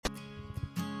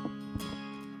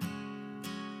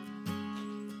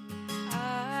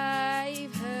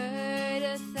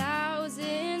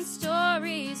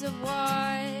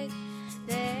what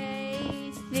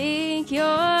they think you're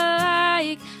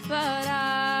like, but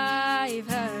I've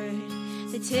heard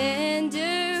the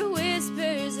tender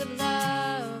whispers of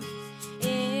love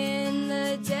in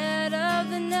the dead of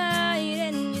the night,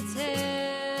 and you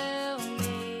tell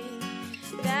me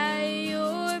that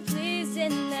you're pleased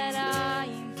and that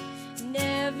I'm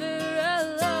never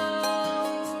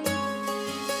alone.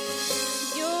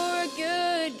 You're a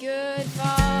good, good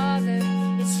Father.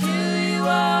 It's who you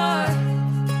are.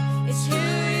 It's who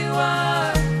you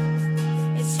are.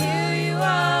 It's who you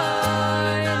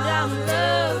are, and I'm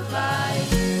loved by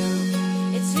you.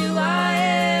 It's who I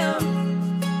am.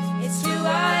 It's who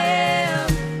I am.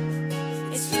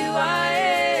 It's who I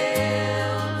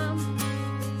am.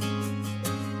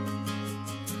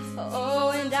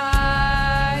 Oh, and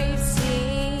I've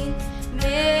seen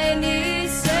many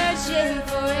searching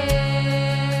for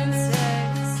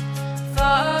answers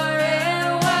far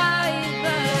and wide,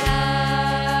 but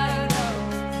I know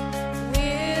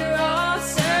we're all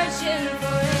searching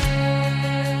for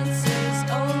answers.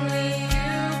 Only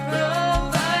you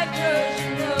provide, 'cause you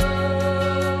know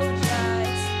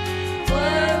just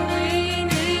what we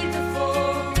need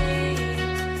before we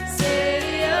say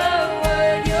a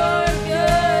word. You're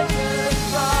good, good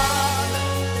Father.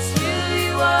 It's who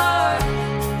you are.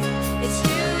 It's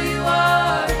who you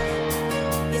are.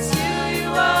 It's who you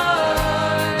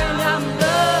are, and I'm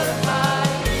loved by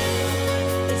you.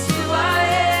 It's who I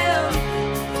am.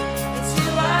 It's who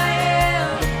I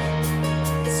am.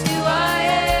 It's who I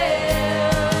am.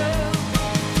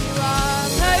 You are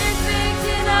perfect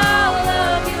in all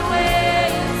of your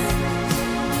ways.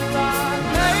 You are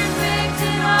perfect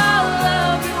in all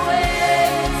of your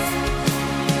ways.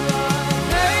 You are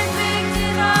perfect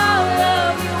in all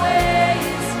of your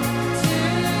ways to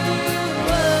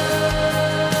us.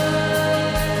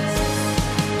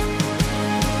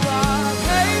 You are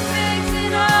perfect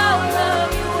in all of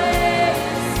your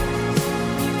ways.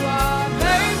 You are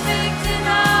perfect in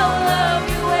all of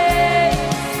your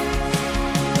ways.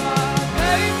 You are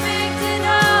perfect in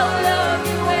all of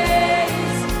your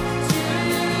ways to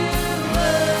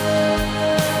us.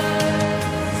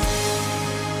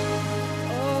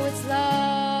 Oh, it's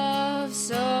love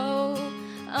so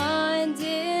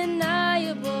undeniable.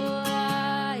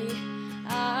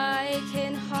 I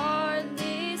can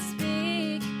hardly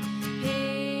speak.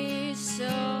 Peace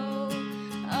so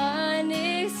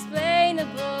unexplainable.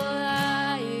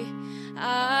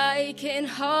 I can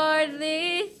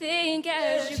hardly think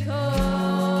as you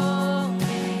call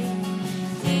me.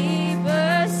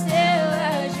 Deeper still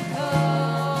as you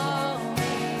call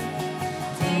me.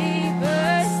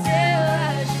 Deeper still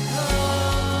as you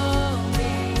call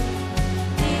me.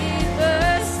 Deeper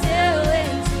still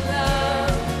into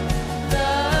love.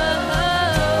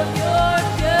 Love, you're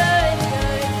good,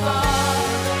 good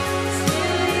Father. It's who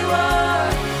you are.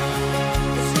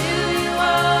 It's who you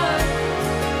are.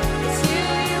 It's who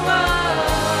you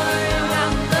are, and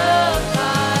I'm loved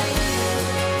by you.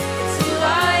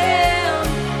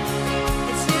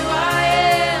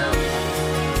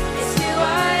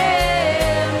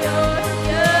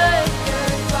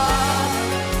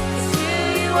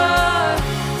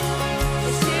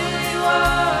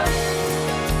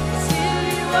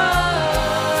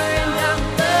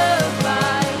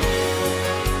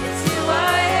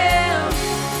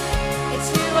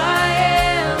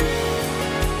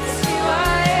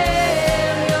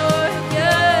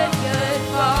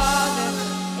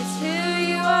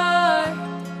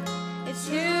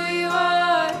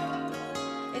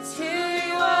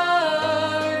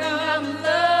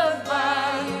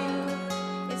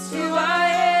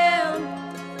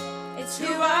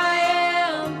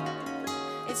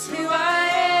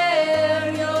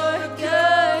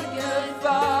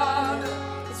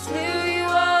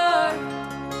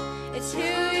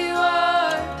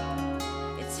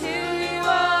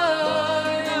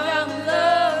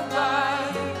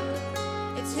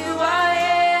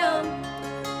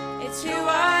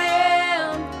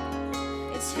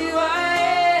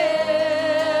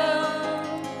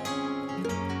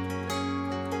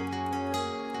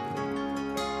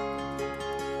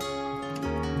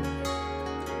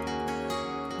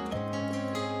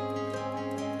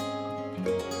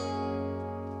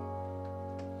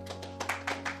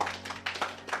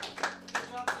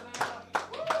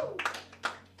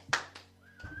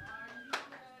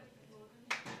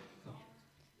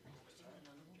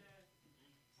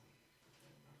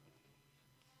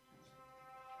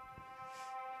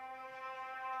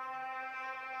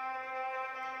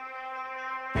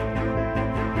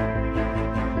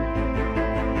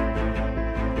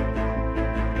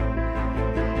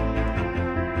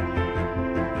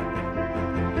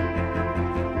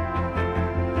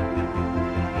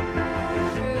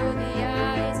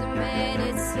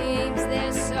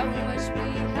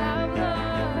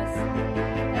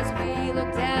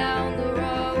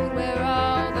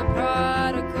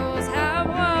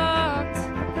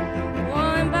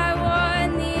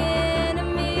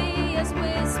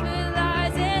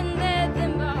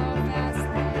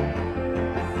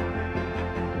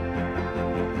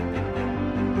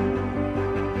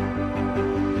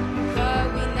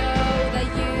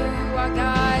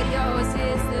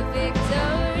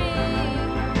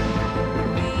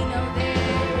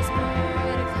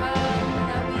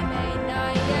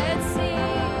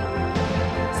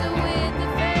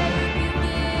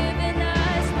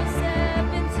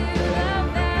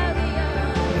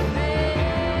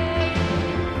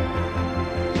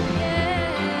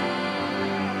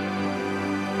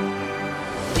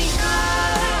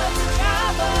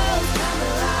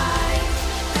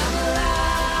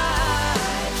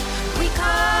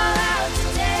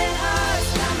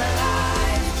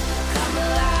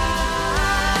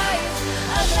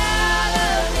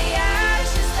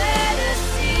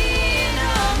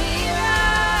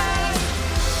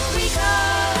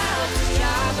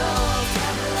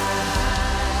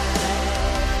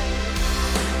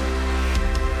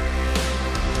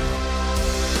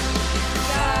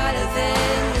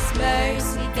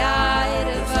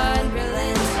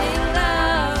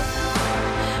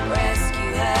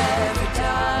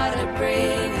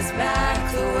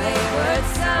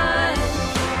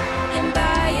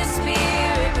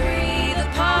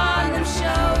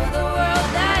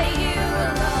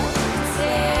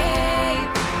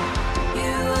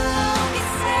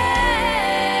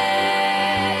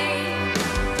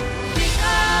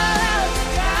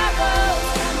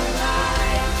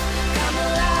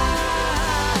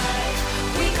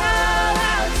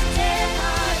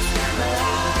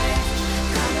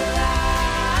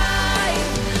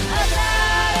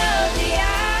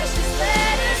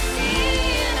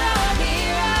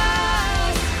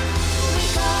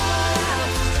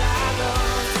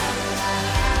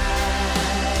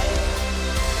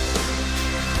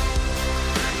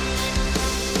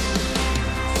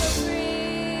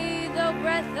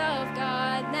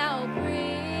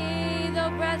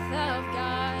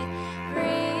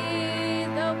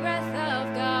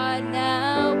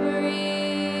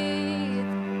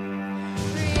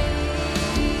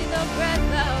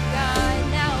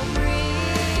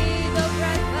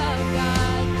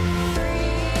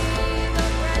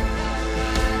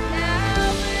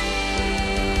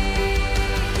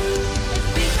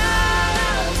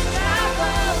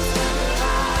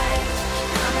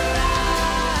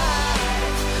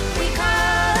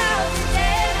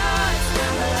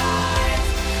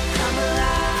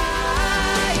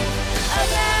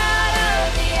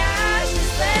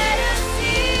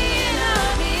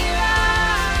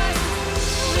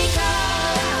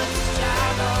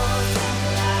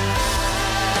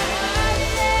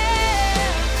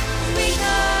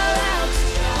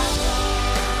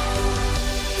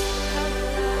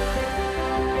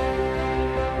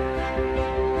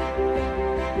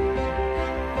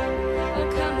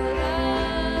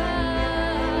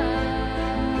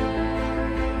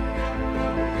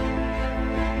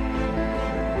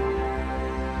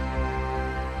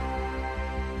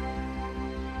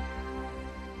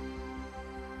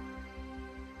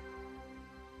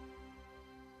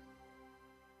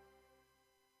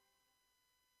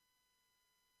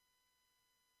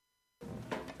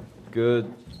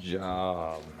 Good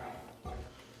job.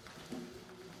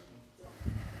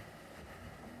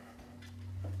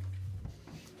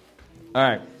 All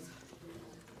right.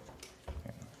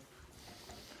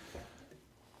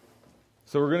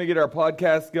 So we're going to get our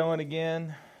podcast going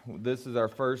again. This is our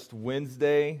first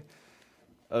Wednesday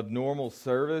of normal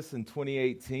service in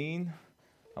 2018.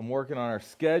 I'm working on our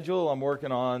schedule. I'm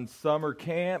working on summer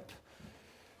camp.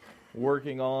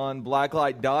 Working on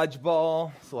Blacklight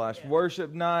Dodgeball /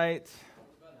 worship night.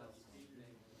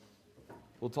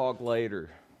 We'll talk later.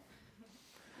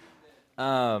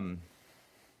 So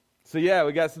yeah,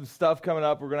 we got some stuff coming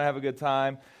up. We're going to have a good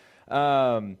time.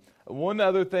 One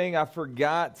other thing I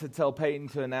forgot to tell Peyton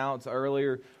to announce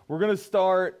earlier. We're going to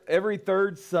start every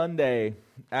third Sunday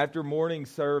after morning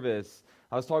service.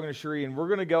 I was talking to Sheree, and we're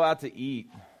going to go out to eat.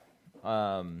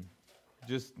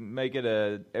 Just make it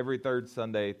a every third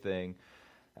Sunday thing.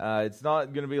 It's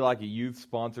not going to be like a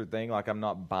youth-sponsored thing, like I'm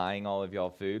not buying all of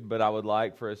y'all food, but I would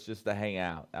like for us just to hang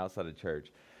out outside of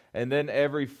church. And then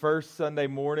every first Sunday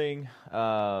morning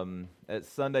at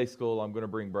Sunday school, I'm going to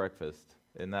bring breakfast,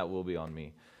 and that will be on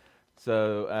me.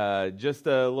 So just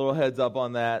a little heads up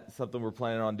on that, something we're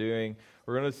planning on doing.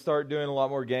 We're going to start doing a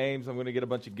lot more games. I'm going to get a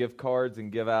bunch of gift cards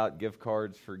and give out gift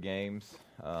cards for games.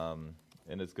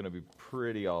 And it's going to be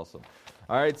pretty awesome.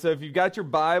 All right, so if you've got your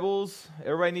Bibles,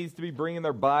 everybody needs to be bringing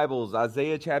their Bibles.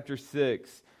 Isaiah chapter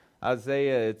 6.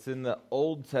 Isaiah, it's in the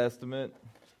Old Testament.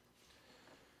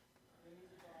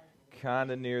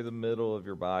 Kind of near the middle of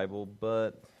your Bible,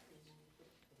 but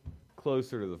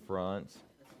closer to the front.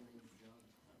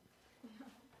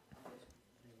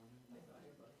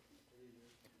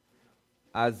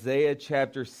 Isaiah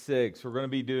chapter 6. We're going to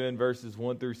be doing verses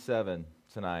 1 through 7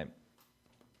 tonight.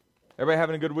 Everybody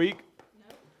having a good week? No.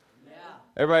 Yeah.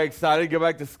 Everybody excited to go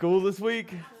back to school this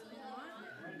week? No.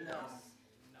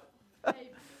 Hey,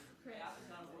 Chris,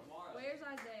 where's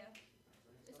Isaiah?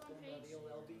 It's on page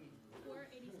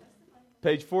 487.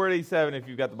 Page 487 if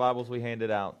you've got the Bibles we handed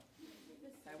out.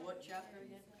 And what chapter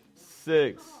again?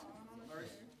 6. Verse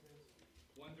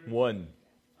 1.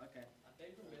 Okay.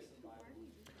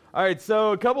 All right,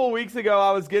 so a couple of weeks ago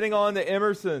I was getting on to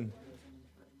Emerson.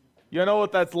 You know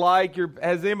what that's like?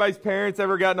 Has anybody's parents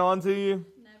ever gotten on to you?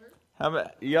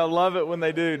 Never. Y'all love it when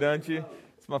they do, don't you?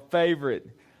 It's my favorite.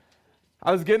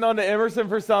 I was getting on to Emerson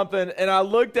for something, and I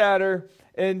looked at her,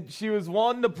 and she was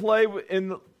wanting to play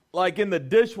in the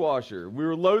dishwasher. We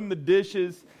were loading the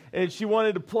dishes, and she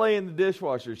wanted to play in the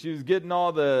dishwasher. She was getting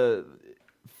all the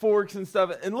forks and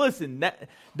stuff. And listen,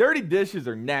 dirty dishes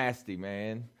are nasty,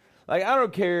 man. Like, I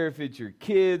don't care if it's your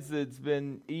kids that's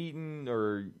been eating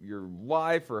or your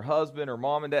wife or husband or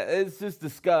mom and dad. It's just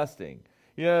disgusting.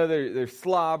 You know, there's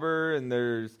slobber and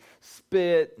there's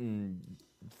spit and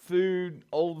food,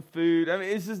 old food. I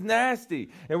mean, it's just nasty.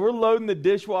 And we're loading the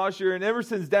dishwasher, and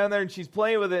Emerson's down there, and she's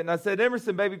playing with it. And I said,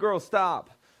 Emerson, baby girl, stop.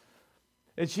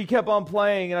 And she kept on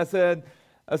playing, and I said,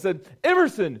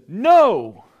 Emerson,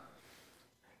 no.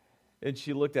 And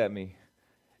she looked at me,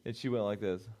 and she went like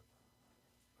this.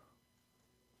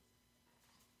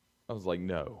 I was like,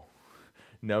 no.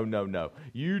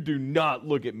 You do not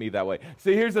look at me that way.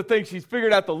 See, here's the thing. She's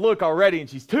figured out the look already, and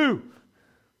she's 2.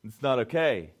 It's not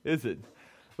okay, is it?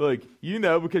 Look, you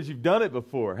know because you've done it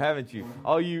before, haven't you?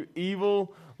 All you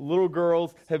evil little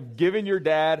girls have given your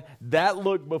dad that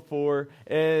look before,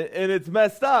 and it's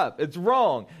messed up. It's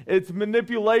wrong. It's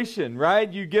manipulation,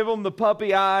 right? You give them the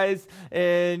puppy eyes,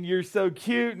 and you're so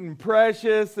cute and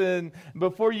precious, and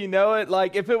before you know it,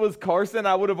 like if it was Carson,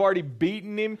 I would have already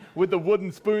beaten him with the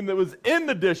wooden spoon that was in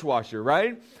the dishwasher,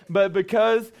 right? But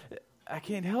because I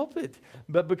can't help it.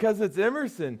 But because it's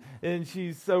Emerson, and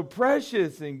she's so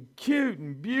precious and cute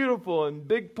and beautiful and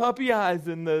big puppy eyes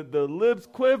and the lips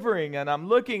quivering, and I'm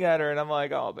looking at her and I'm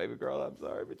like, oh, baby girl, I'm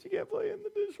sorry, but you can't play in the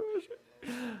dishwasher.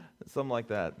 Something like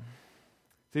that.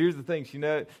 So here's the thing.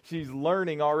 She's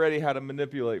learning already how to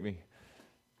manipulate me.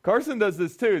 Carson does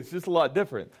this too. It's just a lot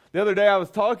different. The other day I was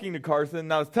talking to Carson,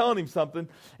 and I was telling him something,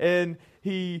 and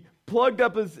he plugged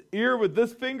up his ear with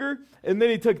this finger, and then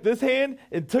he took this hand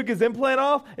and took his implant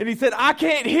off, and he said, I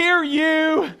can't hear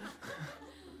you.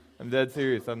 I'm dead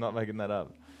serious. I'm not making that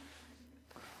up.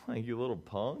 Like, you little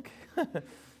punk. He's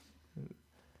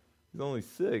only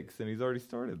 6, and he's already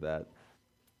started that.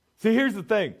 See, here's the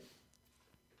thing.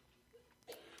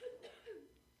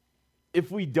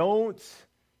 If we don't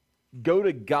go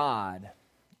to God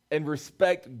and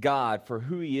respect God for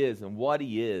who He is and what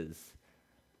He is,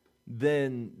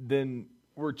 then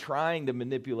we're trying to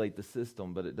manipulate the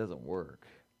system, but it doesn't work,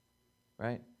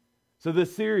 right? So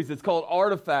this series, it's called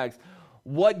Artifacts,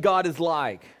 What God is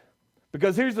Like.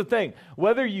 Because here's the thing,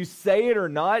 whether you say it or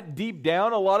not, deep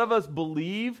down, a lot of us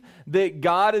believe that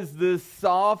God is this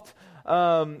soft,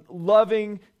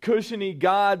 loving, cushiony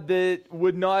God that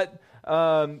would not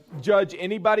judge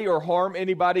anybody or harm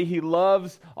anybody. He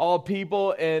loves all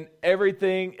people, and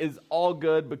everything is all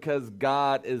good because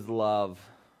God is love.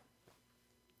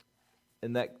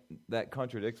 And that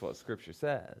contradicts what Scripture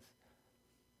says.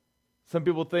 Some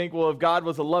people think, well, if God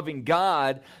was a loving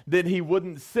God, then he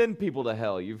wouldn't send people to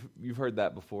hell. You've heard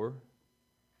that before,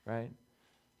 right?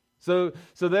 So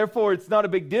therefore, it's not a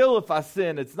big deal if I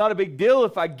sin. It's not a big deal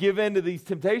if I give in to these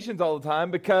temptations all the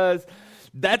time, because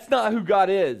that's not who God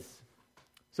is.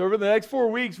 So over the next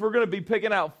 4 weeks, we're going to be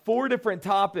picking out 4 different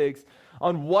topics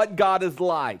on what God is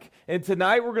like. And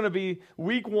tonight, we're going to be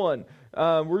week 1.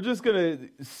 We're just going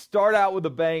to start out with a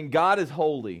bang. God is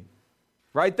holy.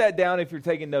 Write that down if you're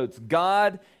taking notes.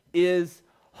 God is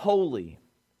holy.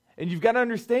 And you've got to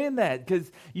understand that,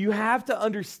 because you have to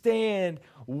understand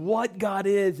what God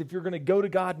is if you're going to go to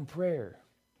God in prayer.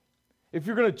 If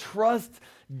you're going to trust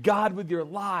God with your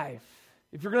life.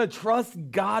 If you're going to trust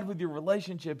God with your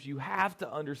relationships, you have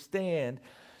to understand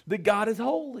that God is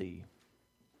holy.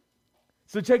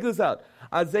 So check this out.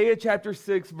 Isaiah chapter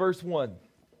 6, verse 1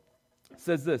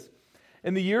 says this.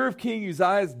 In the year of King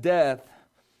Uzziah's death,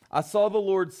 I saw the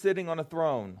Lord sitting on a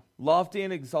throne, lofty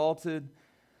and exalted,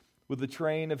 with the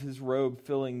train of his robe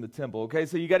filling the temple. Okay,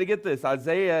 so you got to get this.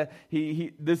 Isaiah,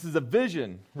 this is a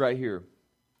vision right here.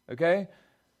 Okay?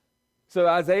 So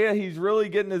Isaiah, he's really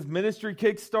getting his ministry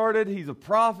kick-started. He's a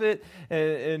prophet,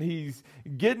 and he's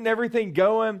getting everything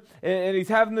going, and he's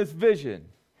having this vision.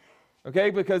 Okay,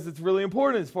 because it's really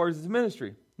important as far as his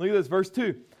ministry. Look at this, verse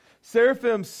 2.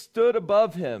 Seraphim stood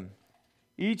above him,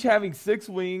 each having 6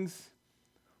 wings.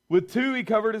 With 2 he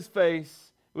covered his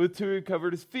face, with 2 he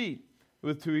covered his feet,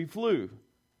 with 2 he flew.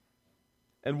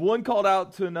 And one called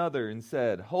out to another and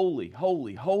said, Holy,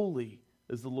 holy, holy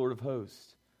is the Lord of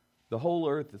hosts. The whole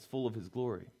earth is full of his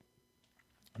glory.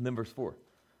 And then verse 4.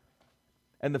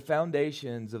 And the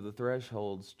foundations of the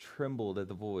thresholds trembled at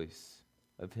the voice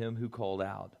of him who called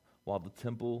out, while the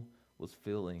temple was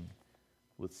filling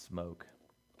with smoke.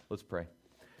 Let's pray.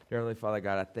 Dear Heavenly Father,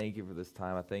 God, I thank you for this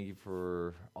time. I thank you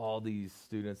for all these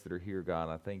students that are here, God.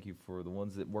 I thank you for the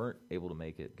ones that weren't able to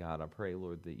make it. God, I pray,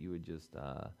 Lord, that you would just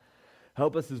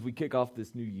help us as we kick off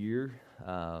this new year.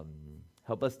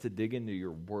 Help us to dig into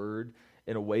your word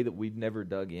in a way that we've never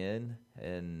dug in,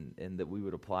 and that we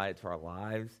would apply it to our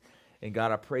lives. And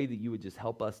God, I pray that you would just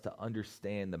help us to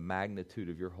understand the magnitude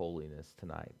of your holiness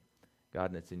tonight.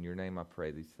 God, and it's in your name I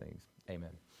pray these things.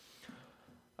 Amen.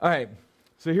 All right,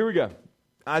 so here we go.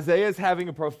 Isaiah is having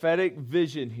a prophetic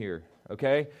vision here,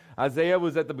 okay? Isaiah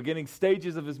was at the beginning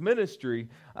stages of his ministry,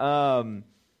 and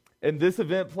this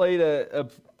event played a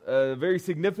very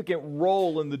significant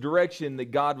role in the direction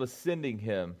that God was sending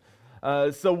him.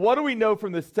 So what do we know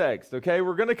from this text, okay?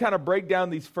 We're going to kind of break down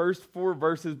these first 4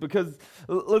 verses because,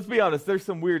 let's be honest, there's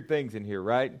some weird things in here,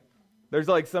 right? There's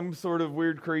like some sort of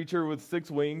weird creature with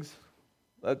 6 wings.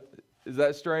 Is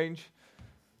that strange?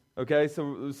 Okay,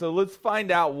 so let's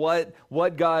find out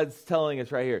what God's telling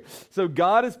us right here. So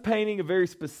God is painting a very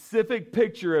specific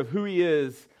picture of who he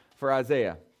is for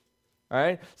Isaiah. All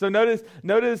right, so notice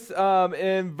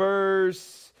in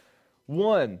verse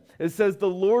 1, it says, the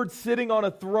Lord sitting on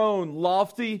a throne,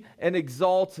 lofty and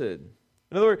exalted.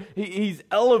 In other words, he's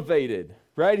elevated,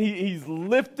 right? He's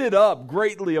lifted up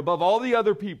greatly above all the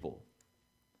other people.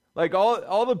 Like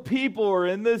all the people are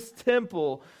in this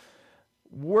temple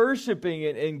worshiping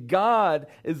it, and God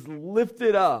is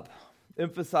lifted up,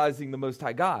 emphasizing the Most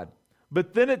High God.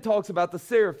 But then it talks about the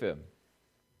seraphim.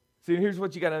 See, here's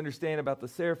what you got to understand about the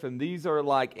seraphim. These are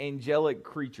like angelic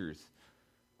creatures.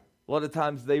 A lot of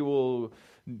times they will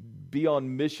be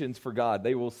on missions for God.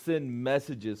 They will send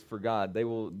messages for God.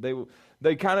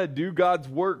 They kind of do God's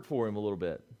work for him a little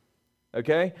bit.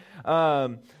 Okay?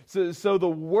 So the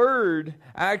word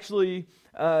actually,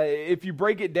 if you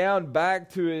break it down back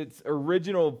to its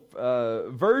original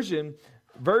version,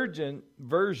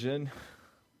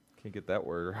 can't get that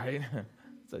word right.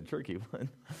 It's a tricky one.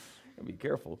 Gotta be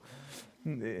careful.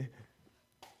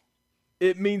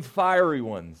 It means fiery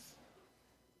ones.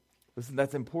 Listen,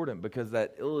 that's important because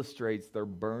that illustrates their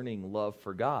burning love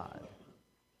for God.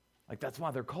 Like, that's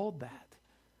why they're called that.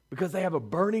 Because they have a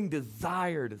burning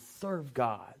desire to serve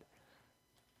God.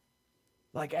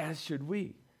 Like, as should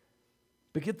we.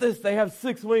 But get this, they have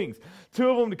 6 wings. 2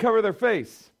 of them to cover their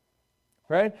face.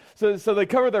 Right? So they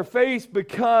cover their face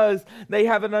because they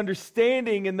have an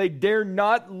understanding and they dare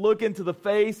not look into the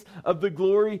face of the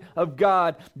glory of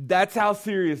God. That's how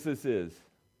serious this is.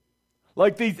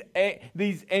 Like these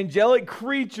angelic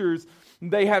creatures,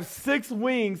 they have 6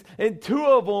 wings, and 2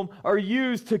 of them are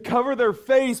used to cover their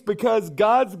face because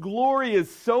God's glory is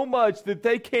so much that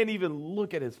they can't even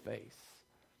look at his face.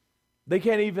 They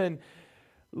can't even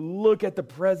look at the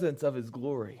presence of his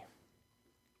glory.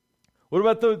 What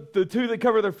about the 2 that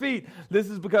cover their feet? This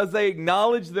is because they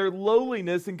acknowledge their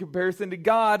lowliness in comparison to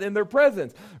God and their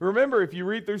presence. Remember, if you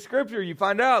read through Scripture, you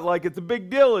find out like it's a big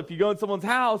deal if you go in someone's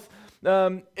house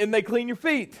and they clean your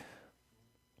feet.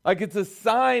 Like it's a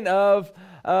sign of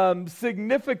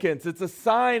significance. It's a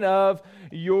sign of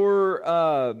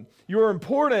your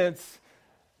importance,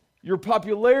 your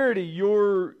popularity,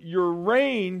 your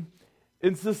reign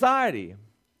in society.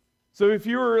 So if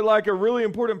you were like a really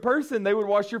important person, they would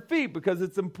wash your feet because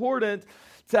it's important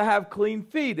to have clean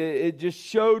feet. It just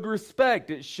showed respect.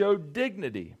 It showed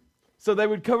dignity. So they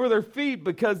would cover their feet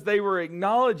because they were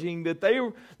acknowledging that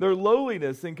their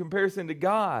lowliness in comparison to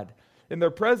God and their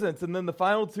presence. And then the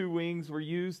final 2 wings were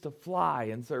used to fly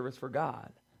in service for God.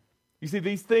 You see,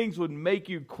 these things would make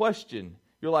you question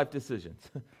your life decisions.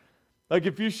 Like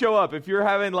if you show up, if you're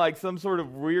having like some sort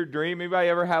of weird dream, anybody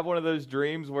ever have one of those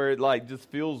dreams where it like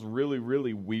just feels really,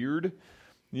 really weird,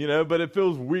 but it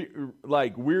feels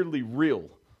like weirdly real?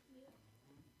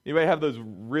 Anybody have those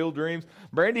real dreams?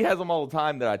 Brandy has them all the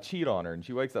time that I cheat on her and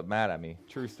she wakes up mad at me.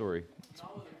 True story.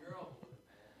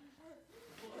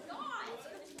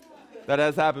 That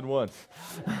has happened once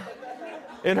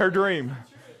in her dream.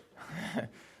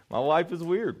 My wife is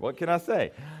weird. What can I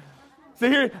say? So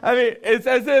here, it's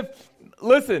as if,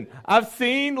 listen, I've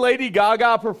seen Lady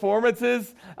Gaga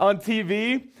performances on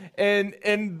TV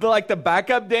and like the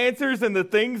backup dancers and the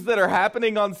things that are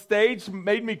happening on stage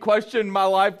made me question my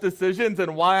life decisions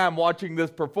and why I'm watching this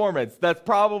performance. That's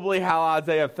probably how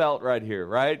Isaiah felt right here,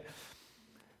 right?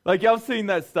 Like y'all seen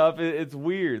that stuff. It's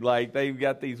weird. Like they've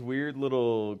got these weird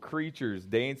little creatures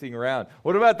dancing around.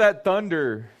 What about that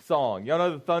thunder song? Y'all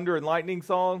know the thunder and lightning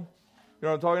song? You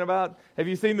know what I'm talking about? Have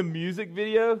you seen the music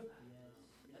video?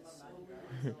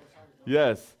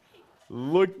 Yes.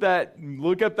 Look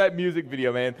up that music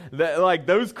video, man. Like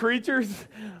those creatures,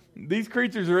 these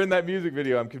creatures are in that music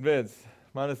video, I'm convinced.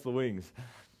 Minus the wings.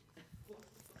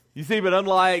 You see, but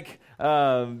unlike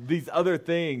these other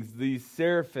things, these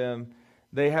seraphim,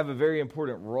 they have a very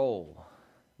important role.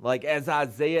 Like as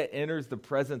Isaiah enters the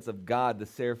presence of God, the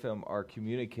seraphim are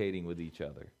communicating with each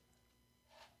other.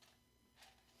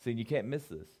 See, you can't miss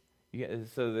this.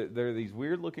 So there are these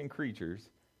weird-looking creatures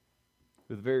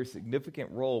with a very significant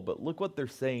role, but look what they're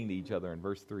saying to each other in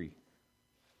verse 3.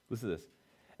 Listen to this.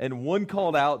 And one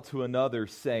called out to another,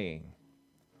 saying,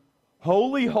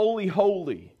 Holy, holy,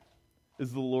 holy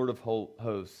is the Lord of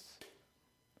hosts.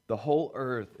 The whole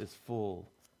earth is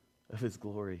full of his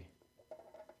glory.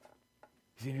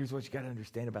 See, here's what you got to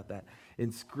understand about that.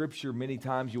 In Scripture, many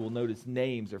times you will notice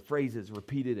names or phrases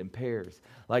repeated in pairs.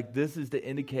 Like this is to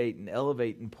indicate and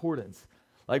elevate importance.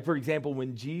 Like, for example,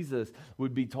 when Jesus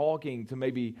would be talking to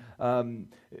maybe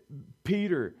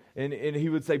Peter, and he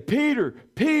would say, Peter,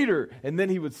 Peter, and then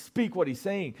he would speak what he's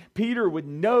saying. Peter would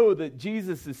know that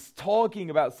Jesus is talking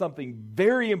about something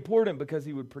very important because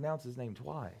he would pronounce his name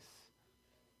twice.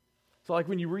 So like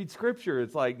when you read Scripture,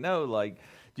 it's like, no, like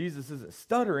Jesus isn't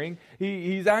stuttering.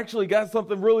 He's actually got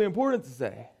something really important to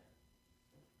say,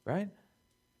 right?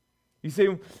 You see,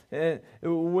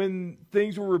 when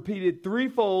things were repeated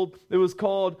threefold, it was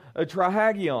called a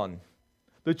trihagion.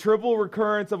 The triple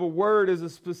recurrence of a word is a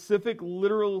specific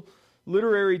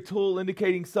literary tool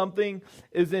indicating something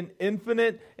is an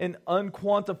infinite and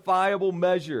unquantifiable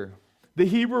measure. The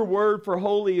Hebrew word for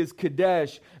holy is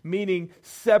kadesh, meaning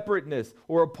separateness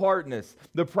or apartness.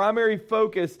 The primary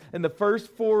focus in the first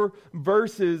 4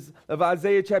 verses of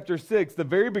Isaiah chapter 6, the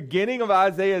very beginning of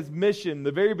Isaiah's mission,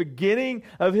 the very beginning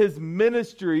of his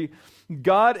ministry,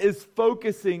 God is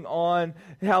focusing on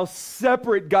how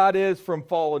separate God is from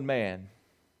fallen man.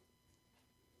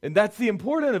 And that's the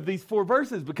importance of these 4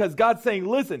 verses because God's saying,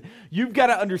 listen, you've got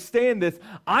to understand this.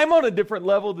 I'm on a different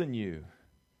level than you.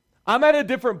 I'm at a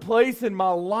different place in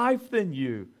my life than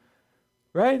you,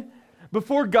 right?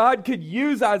 Before God could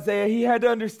use Isaiah, he had to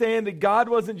understand that God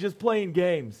wasn't just playing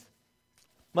games.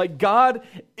 Like God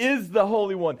is the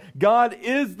Holy One. God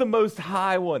is the Most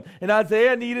High One. And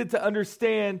Isaiah needed to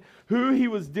understand who he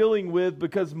was dealing with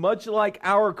because much like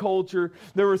our culture,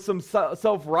 there were some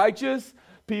self-righteous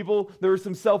people, there were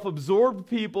some self-absorbed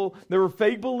people, there were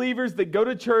fake believers that go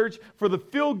to church for the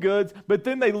feel-goods, but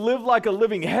then they live like a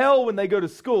living hell when they go to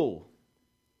school,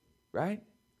 right?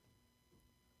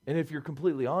 And if you're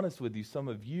completely honest with you, some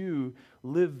of you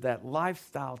live that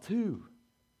lifestyle too.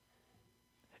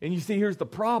 And you see, here's the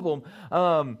problem.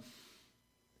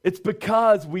 It's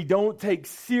because we don't take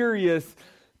serious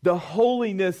the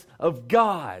holiness of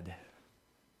God.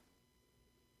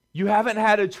 You haven't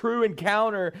had a true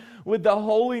encounter with the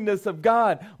holiness of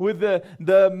God, with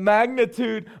the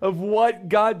magnitude of what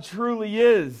God truly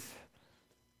is.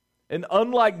 And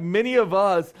unlike many of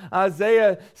us,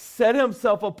 Isaiah set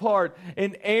himself apart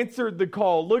and answered the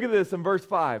call. Look at this in verse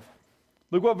 5.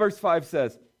 Look what verse 5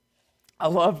 says. I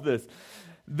love this.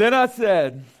 Then I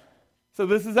said, so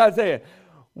this is Isaiah,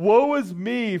 woe is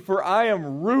me, for I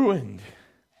am ruined,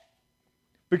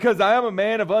 because I am a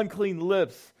man of unclean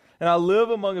lips, and I live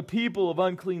among a people of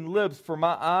unclean lips, for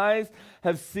my eyes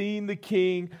have seen the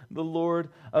King, the Lord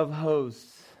of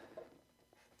hosts.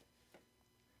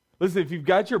 Listen, if you've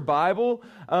got your Bible,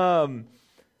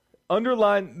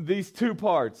 underline these two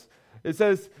parts. It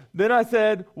says, then I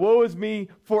said, woe is me,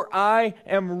 for I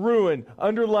am ruined.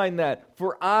 Underline that,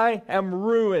 for I am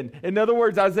ruined. In other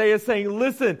words, Isaiah is saying,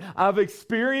 listen, I've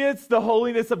experienced the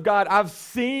holiness of God. I've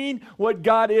seen what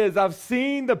God is. I've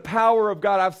seen the power of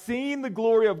God. I've seen the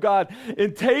glory of God.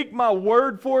 And take my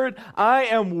word for it, I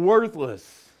am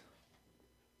worthless.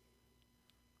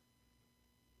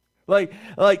 Like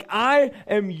I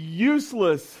am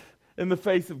useless in the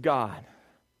face of God.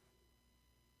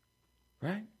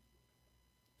 Right?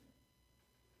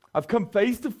 I've come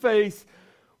face to face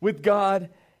with God,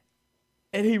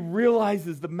 and he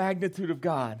realizes the magnitude of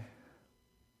God.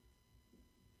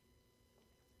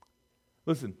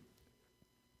 Listen,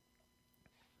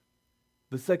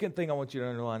 the second thing I want you to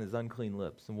underline is unclean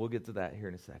lips, and we'll get to that here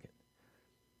in a second.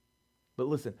 But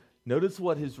listen, notice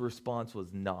what his response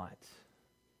was not.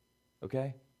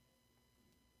 Okay?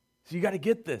 So you got to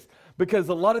get this, because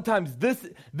a lot of times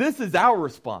this is our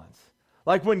response.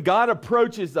 Like when God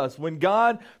approaches us, when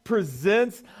God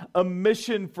presents a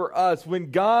mission for us,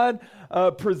 when God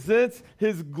presents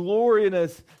his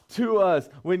gloriousness to us,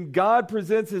 when God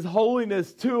presents his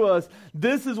holiness to us,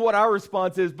 this is what our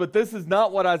response is, but this is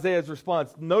not what Isaiah's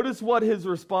response. Notice what his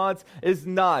response is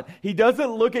not. He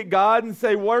doesn't look at God and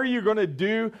say, what are you going to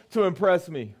do to impress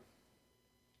me?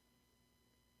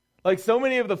 Like so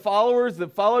many of the followers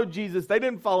that followed Jesus, they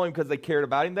didn't follow him because they cared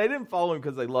about him. They didn't follow him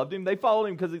because they loved him. They followed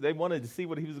him because they wanted to see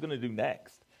what he was going to do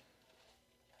next.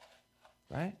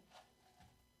 Right?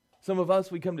 Some of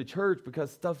us, we come to church because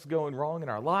stuff's going wrong in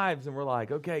our lives, and we're like,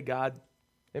 okay, God,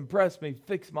 impress me,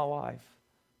 fix my life.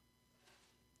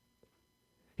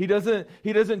 He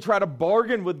doesn't try to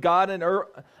bargain with God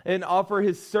and offer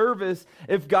his service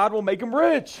if God will make him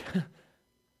rich.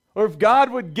 Or if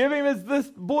God would give him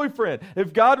this boyfriend,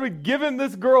 if God would give him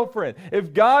this girlfriend,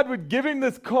 if God would give him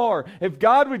this car, if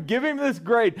God would give him this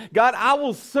grade, God, I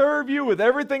will serve you with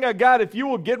everything I got if you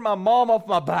will get my mom off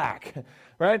my back,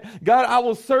 right? God, I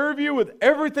will serve you with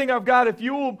everything I've got if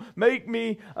you will make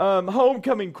me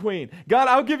homecoming queen. God,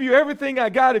 I'll give you everything I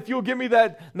got if you'll give me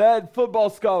that football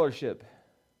scholarship.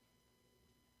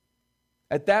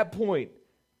 At that point,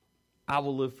 I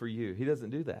will live for you. He doesn't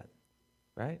do that,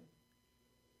 right?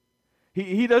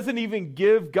 He doesn't even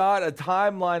give God a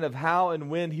timeline of how and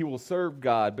when he will serve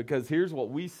God, because here's what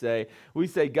we say. We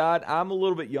say, God, I'm a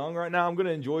little bit young right now. I'm going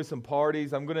to enjoy some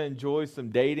parties. I'm going to enjoy some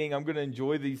dating. I'm going to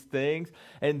enjoy these things.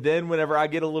 And then whenever I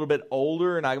get a little bit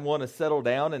older and I want to settle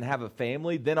down and have a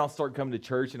family, then I'll start coming to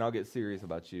church and I'll get serious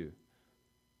about you.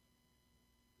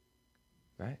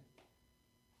 Right?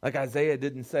 Like Isaiah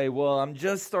didn't say, well, I'm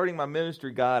just starting my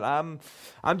ministry, God.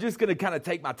 I'm just going to kind of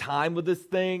take my time with this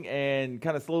thing and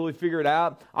kind of slowly figure it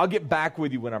out. I'll get back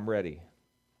with you when I'm ready.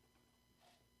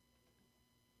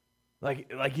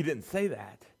 Like he didn't say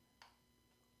that.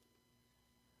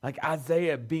 Like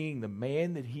Isaiah, being the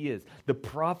man that he is, the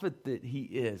prophet that he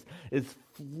is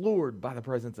floored by the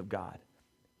presence of God.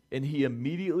 And he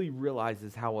immediately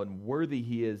realizes how unworthy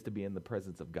he is to be in the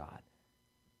presence of God.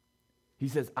 He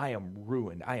says, I am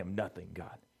ruined. I am nothing,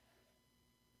 God.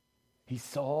 He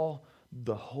saw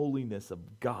the holiness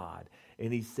of God,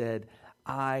 and he said,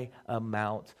 I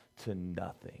amount to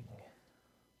nothing.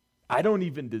 I don't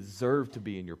even deserve to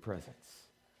be in your presence.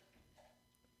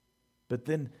 But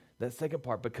then that second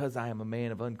part, because I am a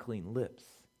man of unclean lips.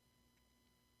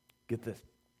 Get this.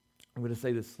 I'm going to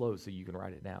say this slow so you can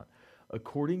write it down.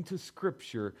 According to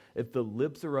Scripture, if the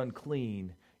lips are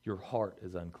unclean, your heart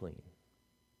is unclean.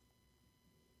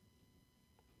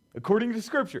 According to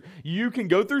Scripture. You can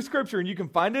go through Scripture and you can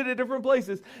find it at different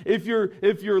places. If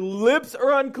your lips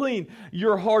are unclean,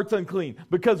 your heart's unclean.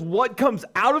 Because what comes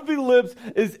out of the lips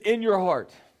is in your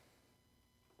heart.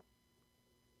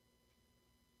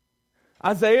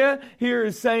 Isaiah here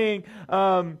is saying,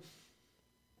 I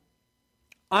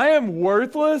am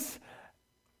worthless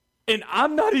and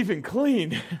I'm not even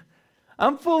clean.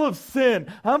 I'm full of sin.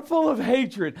 I'm full of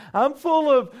hatred. I'm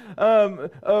full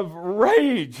of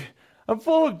rage. I'm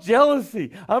full of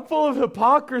jealousy. I'm full of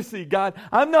hypocrisy, God.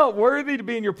 I'm not worthy to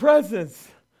be in your presence.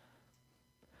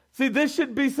 See, this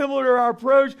should be similar to our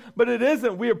approach, but it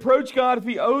isn't. We approach God if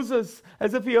he owes us,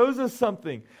 as if he owes us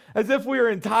something, as if we are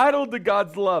entitled to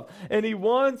God's love. And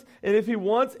if he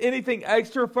wants anything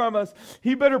extra from us,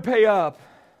 he better pay up.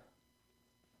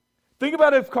 Think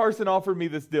about if Carson offered me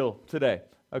this deal today,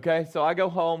 okay? So I go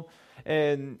home,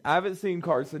 and I haven't seen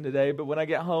Carson today, but when I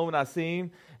get home and I see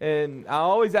him, and I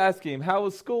always ask him, how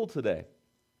was school today?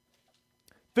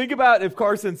 Think about if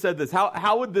Carson said this.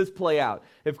 How would this play out?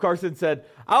 If Carson said,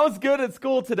 I was good at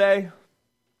school today.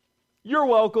 You're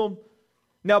welcome.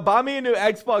 Now buy me a new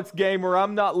Xbox game where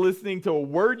I'm not listening to a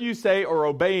word you say or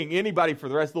obeying anybody for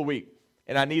the rest of the week.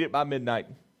 And I need it by midnight.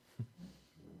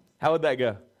 How would that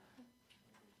go?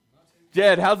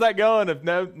 Jed, how's that going if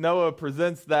Noah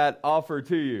presents that offer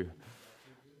to you?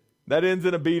 That ends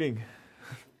in a beating.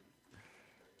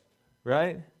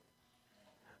 Right?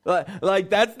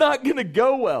 Like that's not going to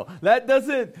go well. That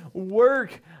doesn't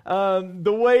work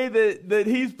the way that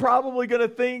he's probably going to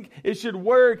think it should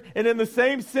work. And in the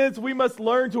same sense, we must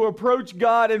learn to approach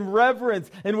God in reverence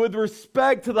and with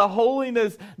respect to the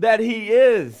holiness that he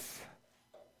is.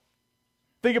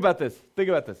 Think about this. Think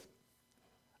about this.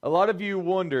 A lot of you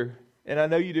wonder, and I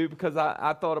know you do because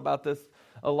I thought about this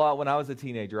a lot when I was a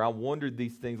teenager. I wondered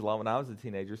these things a lot when I was a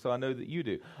teenager, so I know that you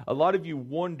do. A lot of you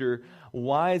wonder,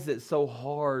 why is it so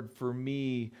hard for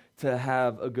me to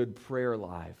have a good prayer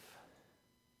life?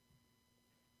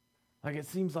 Like, it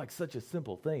seems like such a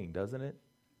simple thing, doesn't it?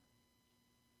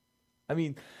 I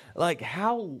mean, like,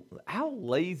 how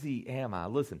lazy am I?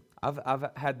 Listen, I've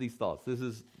had these thoughts. This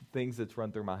is things that's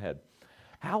run through my head.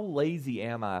 How lazy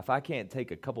am I if I can't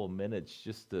take a couple of minutes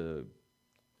just to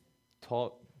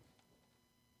talk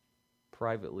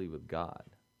privately with God?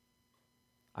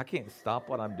 I can't stop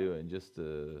what I'm doing just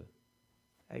to,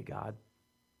 hey, God,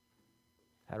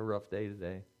 had a rough day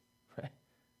today.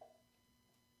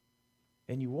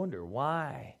 And you wonder,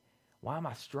 why am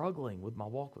I struggling with my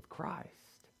walk with Christ?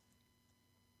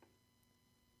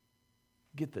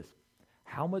 Get this.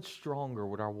 How much stronger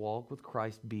would our walk with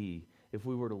Christ be if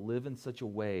we were to live in such a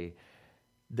way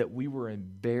that we were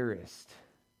embarrassed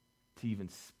to even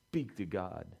speak to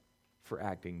God for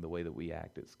acting the way that we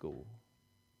act at school?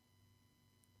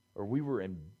 Or we were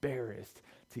embarrassed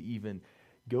to even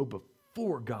go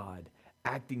before God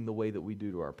acting the way that we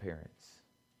do to our parents?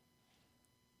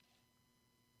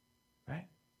 Right?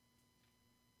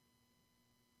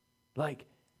 Like,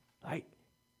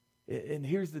 and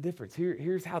here's the difference.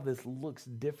 Here's how this looks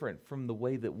different from the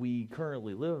way that we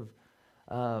currently live.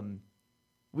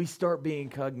 We start being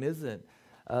cognizant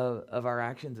of our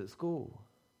actions at school.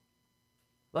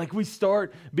 Like, we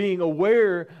start being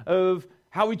aware of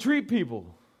how we treat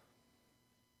people.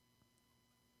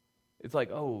 It's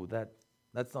like, oh,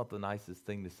 that's not the nicest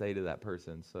thing to say to that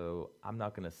person, so I'm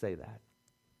not going to say that.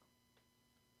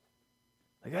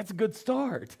 Like, that's a good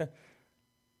start.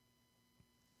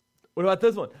 What about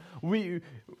this one?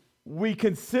 We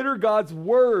consider God's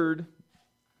word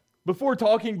before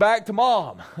talking back to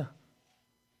mom.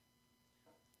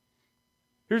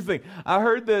 Here's the thing. I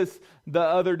heard this the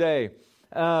other day.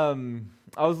 I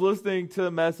was listening to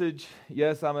a message.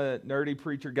 Yes, I'm a nerdy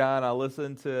preacher guy, and I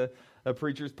listen to a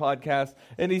preacher's podcast.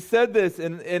 And he said this,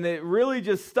 and it really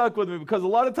just stuck with me, because a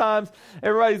lot of times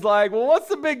everybody's like, well, what's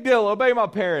the big deal? Obey my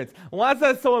parents. Why is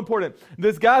that so important?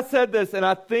 This guy said this, and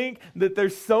I think that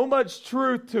there's so much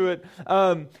truth to it.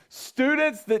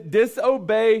 Students that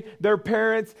disobey their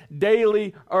parents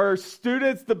daily are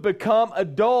students that become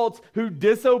adults who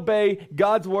disobey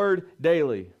God's word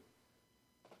daily.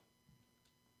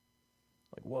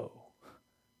 Like, whoa.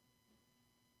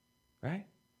 Right?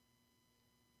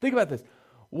 Think about this.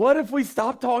 What if we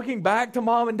stop talking back to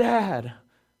mom and dad?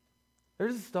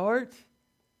 There's a start.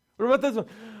 What about this one?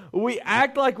 We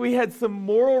act like we had some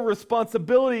moral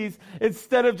responsibilities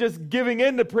instead of just giving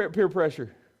in to peer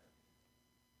pressure.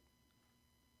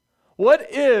 What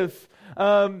if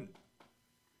the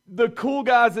cool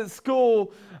guys at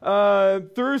school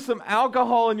threw some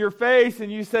alcohol in your face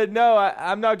and you said, no,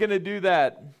 I'm not going to do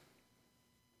that.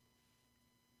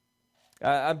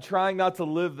 I'm trying not to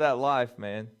live that life,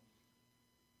 man.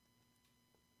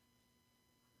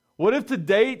 What if to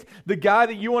date the guy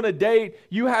that you want to date,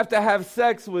 you have to have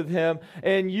sex with him,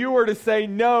 and you were to say,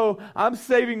 no, I'm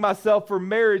saving myself for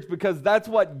marriage because that's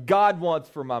what God wants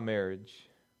for my marriage?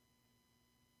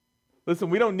 Listen,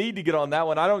 we don't need to get on that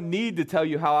one. I don't need to tell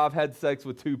you how I've had sex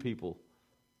with 2 people.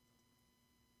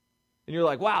 And you're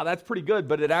like, wow, that's pretty good,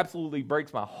 but it absolutely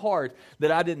breaks my heart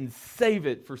that I didn't save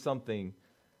it for something,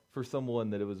 for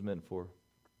someone that it was meant for.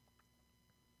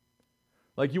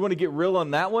 Like, you want to get real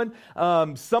on that one?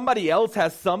 Somebody else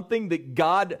has something that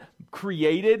God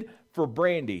created for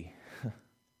Brandy.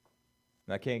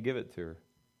 And I can't give it to her.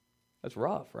 That's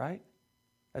rough, right?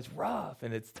 That's rough,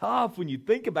 and it's tough when you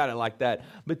think about it like that.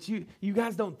 But you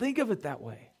guys don't think of it that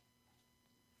way.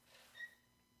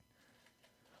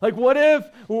 Like, what if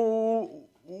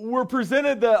we're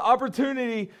presented the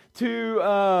opportunity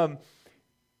to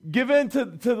give in to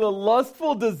the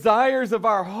lustful desires of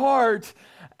our heart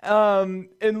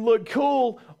and look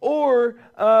cool, or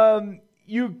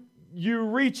you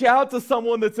reach out to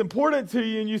someone that's important to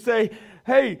you and you say,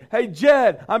 hey,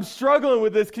 Jed, I'm struggling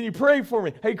with this. Can you pray for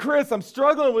me? Hey, Chris, I'm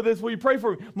struggling with this. Will you pray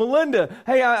for me? Melinda,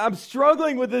 hey, I'm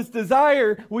struggling with this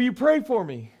desire. Will you pray for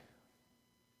me?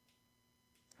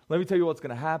 Let me tell you what's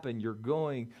going to happen. You're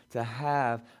going to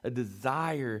have a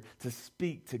desire to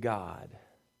speak to God.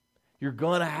 You're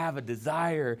going to have a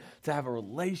desire to have a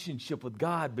relationship with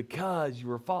God because you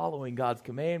are following God's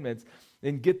commandments.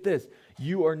 And get this,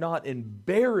 you are not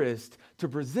embarrassed to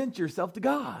present yourself to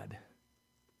God.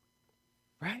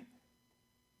 Right?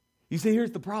 You see,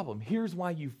 here's the problem. Here's why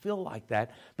you feel like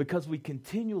that. Because we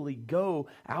continually go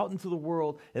out into the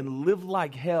world and live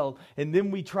like hell. And then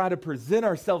we try to present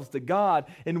ourselves to God.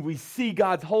 And we see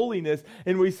God's holiness.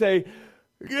 And we say,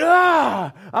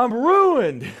 I'm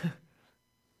ruined.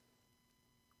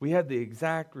 We had the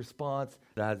exact response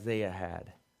that Isaiah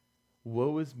had.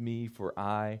 Woe is me, for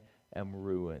I am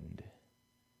ruined.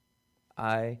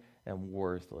 I am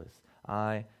worthless.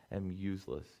 I am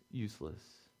useless.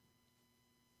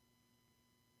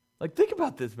 Like, think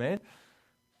about this, man.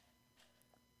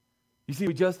 You see,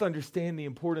 we just understand the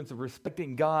importance of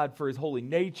respecting God for his holy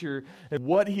nature and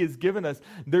what he has given us.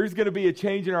 There's going to be a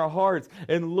change in our hearts.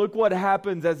 And look what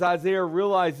happens as Isaiah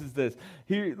realizes this.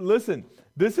 Listen,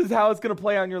 this is how it's going to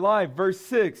play out in your life. Verses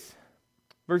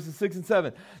 6 and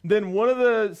 7. Then one of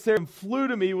the seraphim flew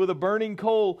to me with a burning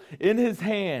coal in his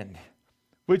hand,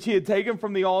 which he had taken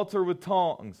from the altar with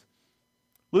tongs.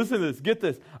 Listen to this. Get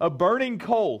this. A burning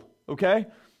coal, okay?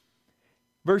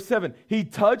 Verse 7, he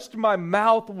touched my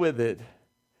mouth with it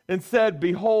and said,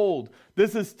 behold,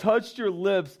 this has touched your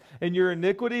lips, and your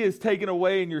iniquity is taken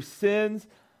away, and your sins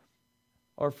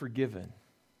are forgiven.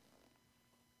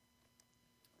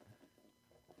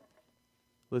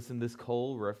 Listen, this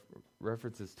coal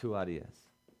references two ideas.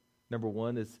 Number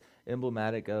one is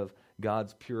emblematic of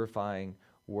God's purifying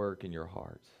work in your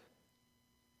heart.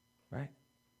 Right?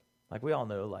 Like, we all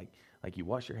know, like you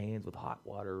wash your hands with hot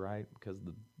water, right? Because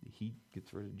the heat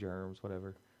gets rid of germs,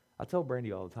 whatever. I tell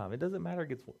Brandy all the time, it doesn't matter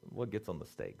what gets on the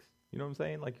steaks. You know what I'm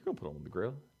saying? Like, you're going to put them on the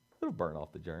grill. It'll burn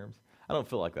off the germs. I don't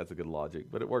feel like that's a good logic,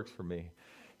 but it works for me.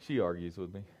 She argues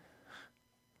with me.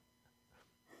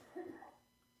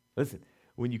 Listen,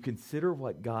 when you consider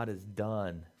what God has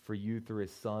done for you through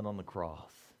his son on the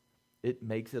cross, it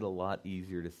makes it a lot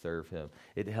easier to serve him.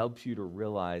 It helps you to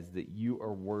realize that you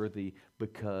are worthy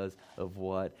because of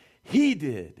what he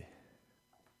did.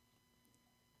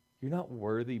 You're not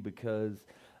worthy because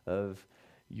of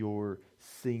your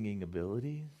singing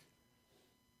abilities,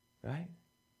 right?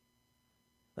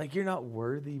 Like, you're not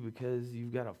worthy because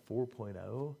you've got a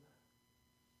 4.0.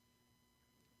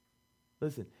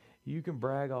 Listen, you can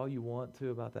brag all you want to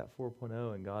about that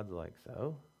 4.0, and God's like,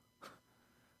 so?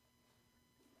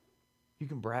 You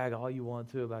can brag all you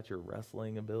want to about your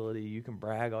wrestling ability. You can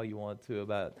brag all you want to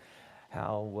about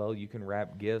how well you can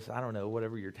wrap gifts. I don't know,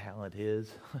 whatever your talent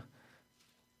is.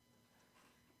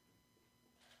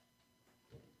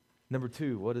 Number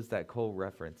two, what is that coal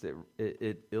reference?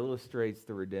 It illustrates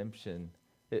the redemption.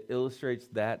 It illustrates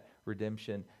that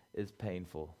redemption is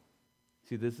painful.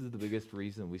 See, this is the biggest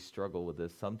reason we struggle with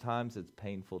this. Sometimes it's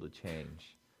painful to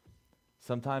change.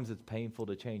 Sometimes it's painful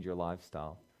to change your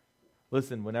lifestyle.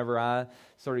 Listen, whenever I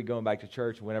started going back to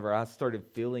church, whenever I started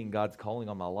feeling God's calling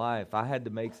on my life, I had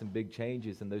to make some big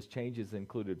changes, and those changes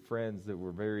included friends that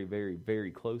were very, very,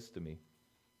 very close to me.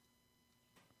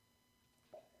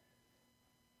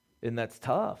 And that's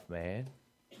tough, man.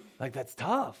 Like, that's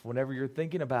tough whenever you're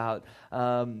thinking about,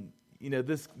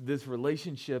 this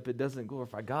relationship, it doesn't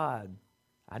glorify God.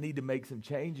 I need to make some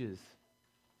changes.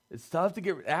 It's tough to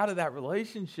get out of that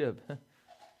relationship.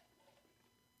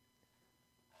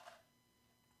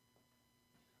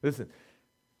 Listen,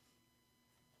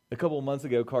 a couple of months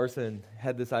ago, Carson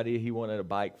had this idea. He wanted a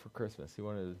bike for Christmas. He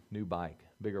wanted a new bike,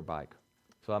 bigger bike.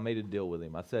 So I made a deal with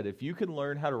him. I said, if you can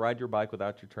learn how to ride your bike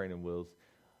without your training wheels,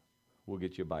 we'll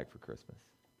get you a bike for Christmas.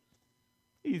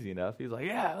 Easy enough. He's like,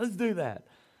 yeah, let's do that.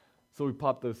 So we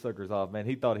popped those suckers off. Man,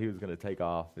 he thought he was going to take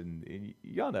off. And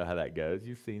y'all know how that goes.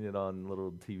 You've seen it on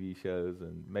little TV shows,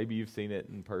 and maybe you've seen it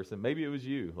in person. Maybe it was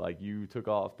you. Like, you took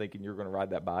off thinking you were going to ride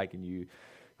that bike, and you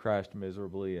crashed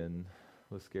miserably and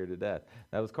was scared to death.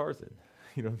 That was Carson.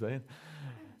 You know what I'm saying?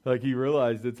 Like, he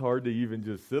realized it's hard to even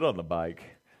just sit on the bike.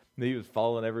 And he was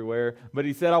falling everywhere. But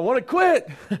he said, I want to quit.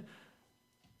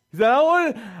 He said,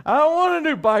 I don't want a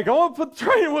new bike. I want to put the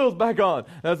training wheels back on.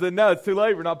 And I said, no, it's too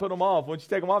late. We're not putting them off. Once you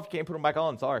take them off, you can't put them back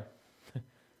on. Sorry.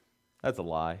 That's a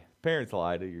lie. Parents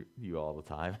lie to you all the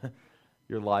time.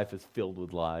 Your life is filled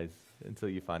with lies until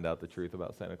you find out the truth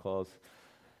about Santa Claus.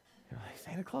 You're like,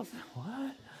 Santa Claus?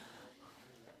 What?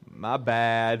 My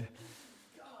bad.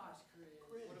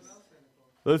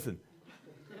 Listen.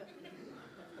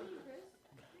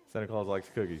 Santa Claus likes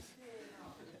cookies.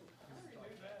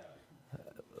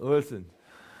 Listen.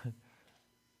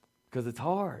 Because it's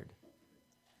hard.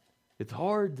 It's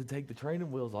hard to take the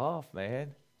training wheels off,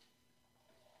 man.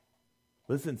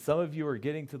 Listen, some of you are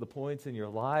getting to the points in your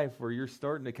life where you're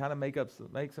starting to kind of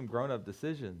make some grown-up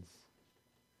decisions.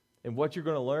 And what you're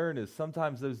going to learn is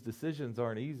sometimes those decisions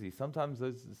aren't easy. Sometimes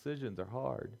those decisions are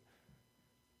hard.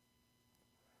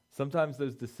 Sometimes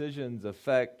those decisions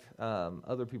affect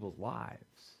other people's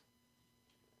lives.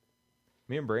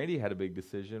 Me and Brandy had a big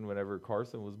decision whenever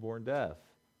Carson was born deaf.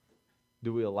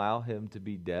 Do we allow him to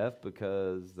be deaf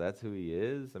because that's who he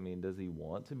is? I mean, does he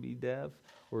want to be deaf?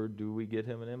 Or do we get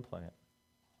him an implant?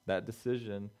 That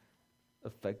decision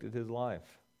affected his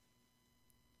life.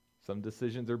 Some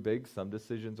decisions are big, some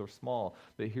decisions are small.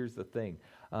 But here's the thing.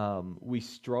 We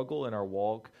struggle in our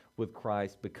walk with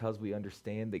Christ because we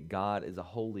understand that God is a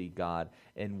holy God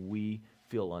and we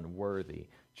feel unworthy.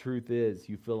 Truth is,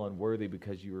 you feel unworthy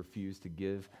because you refuse to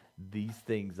give these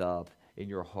things up in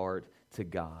your heart to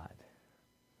God.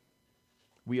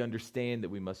 We understand that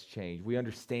we must change. We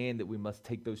understand that we must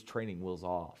take those training wheels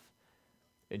off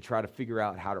and try to figure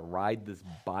out how to ride this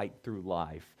bike through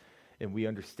life. And we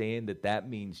understand that that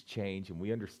means change, and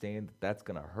we understand that that's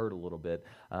going to hurt a little bit.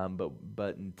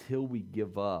 But until we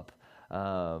give up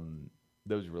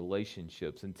those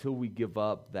relationships, until we give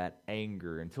up that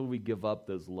anger, until we give up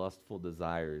those lustful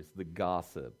desires, the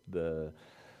gossip, the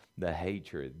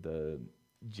hatred, the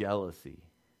jealousy,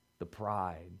 the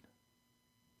pride,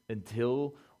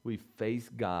 until we face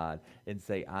God and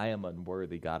say, I am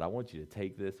unworthy, God. I want you to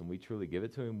take this, and we truly give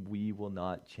it to him. We will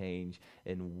not change,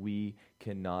 and we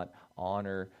cannot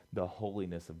honor the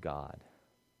holiness of God.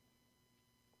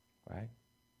 Right?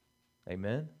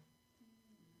 Amen?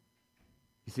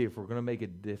 You see, if we're going to make a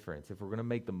difference, if we're going to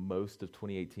make the most of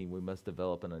 2018, we must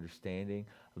develop an understanding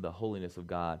of the holiness of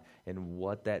God and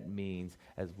what that means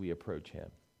as we approach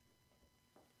him.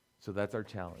 So that's our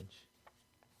challenge.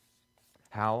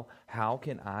 How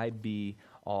can I be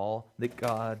all that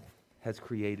God has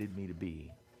created me to be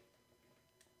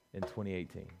in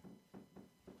 2018?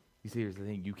 You see, here's the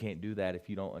thing. You can't do that if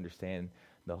you don't understand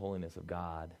the holiness of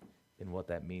God and what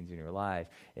that means in your life.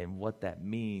 And what that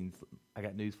means, I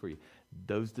got news for you.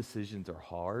 Those decisions are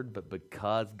hard, but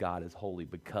because God is holy,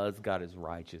 because God is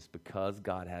righteous, because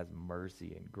God has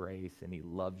mercy and grace and he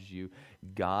loves you,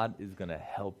 God is going to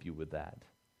help you with that.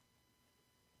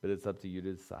 But it's up to you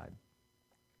to decide.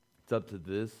 It's up to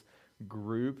this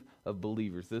group of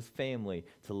believers, this family,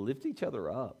 to lift each other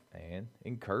up and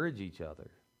encourage each other.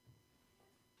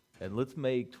 And let's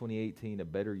make 2018 a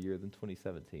better year than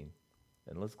 2017.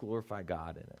 And let's glorify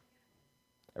God in it.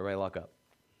 Everybody lock up.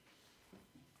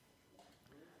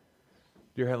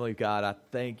 Dear Heavenly God, I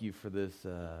thank you for this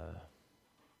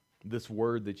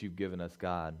word that you've given us,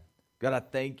 God. God, I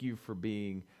thank you for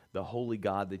being the holy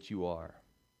God that you are.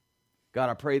 God,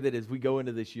 I pray that as we go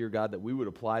into this year, God, that we would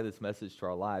apply this message to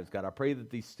our lives. God, I pray that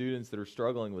these students that are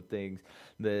struggling with things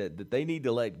that they need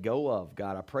to let go of,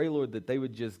 God, I pray, Lord, that they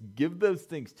would just give those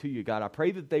things to you, God. I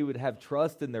pray that they would have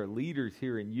trust in their leaders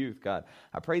here in youth, God.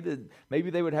 I pray that maybe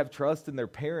they would have trust in their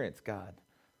parents, God,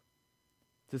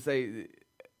 to say,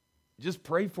 just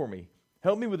pray for me.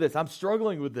 Help me with this. I'm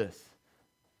struggling with this.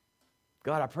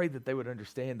 God, I pray that they would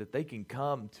understand that they can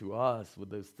come to us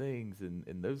with those things, and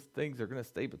those things are going to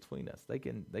stay between us. They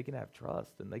can have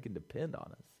trust, and they can depend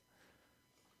on us.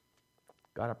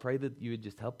 God, I pray that you would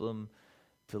just help them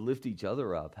to lift each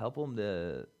other up. Help them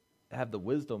to have the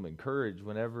wisdom and courage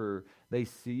whenever they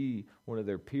see one of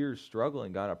their peers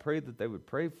struggling. God, I pray that they would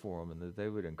pray for them, and that they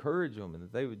would encourage them, and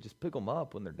that they would just pick them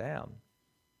up when they're down.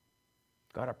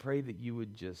 God, I pray that you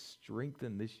would just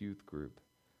strengthen this youth group.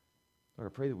 Lord,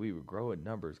 I pray that we would grow in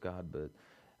numbers, God, but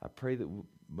I pray that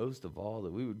most of all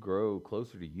that we would grow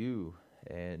closer to you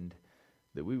and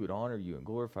that we would honor you and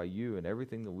glorify you in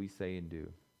everything that we say and do.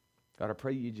 God, I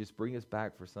pray you just bring us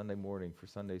back for Sunday morning, for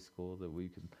Sunday school, that we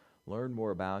could learn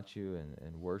more about you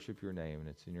and worship your name. And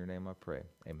it's in your name I pray.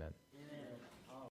 Amen.